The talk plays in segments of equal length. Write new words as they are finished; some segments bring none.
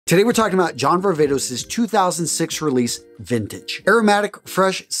Today we're talking about John Varvatos' 2006 release, Vintage. Aromatic,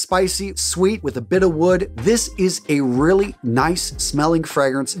 fresh, spicy, sweet with a bit of wood. This is a really nice smelling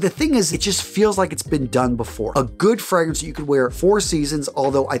fragrance. The thing is, it just feels like it's been done before. A good fragrance that you could wear 4 seasons,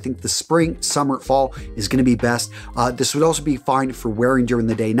 although I think the spring, summer, fall is gonna be best. This would also be fine for wearing during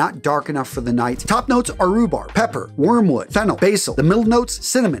the day, not dark enough for the night. Top notes are rhubarb, pepper, wormwood, fennel, basil. The middle notes,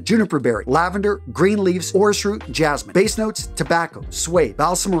 cinnamon, juniper berry, lavender, green leaves, orris root, jasmine. Base notes, tobacco, suede,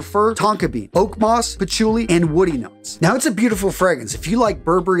 balsam fir, tonka bean, oakmoss, patchouli, and woody notes. Now it's a beautiful fragrance. If you like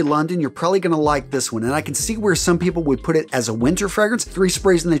Burberry London, you're probably gonna like this one. And I can see where some people would put it as a winter fragrance. 3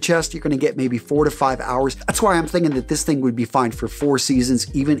 sprays in the chest, you're gonna get maybe 4 to 5 hours. That's why I'm thinking that this thing would be fine for 4 seasons,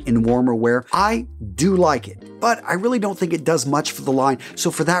 even in warmer wear. I do like it, but I really don't think it does much for the line. So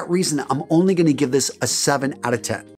for that reason, I'm only gonna give this a 7 out of 10.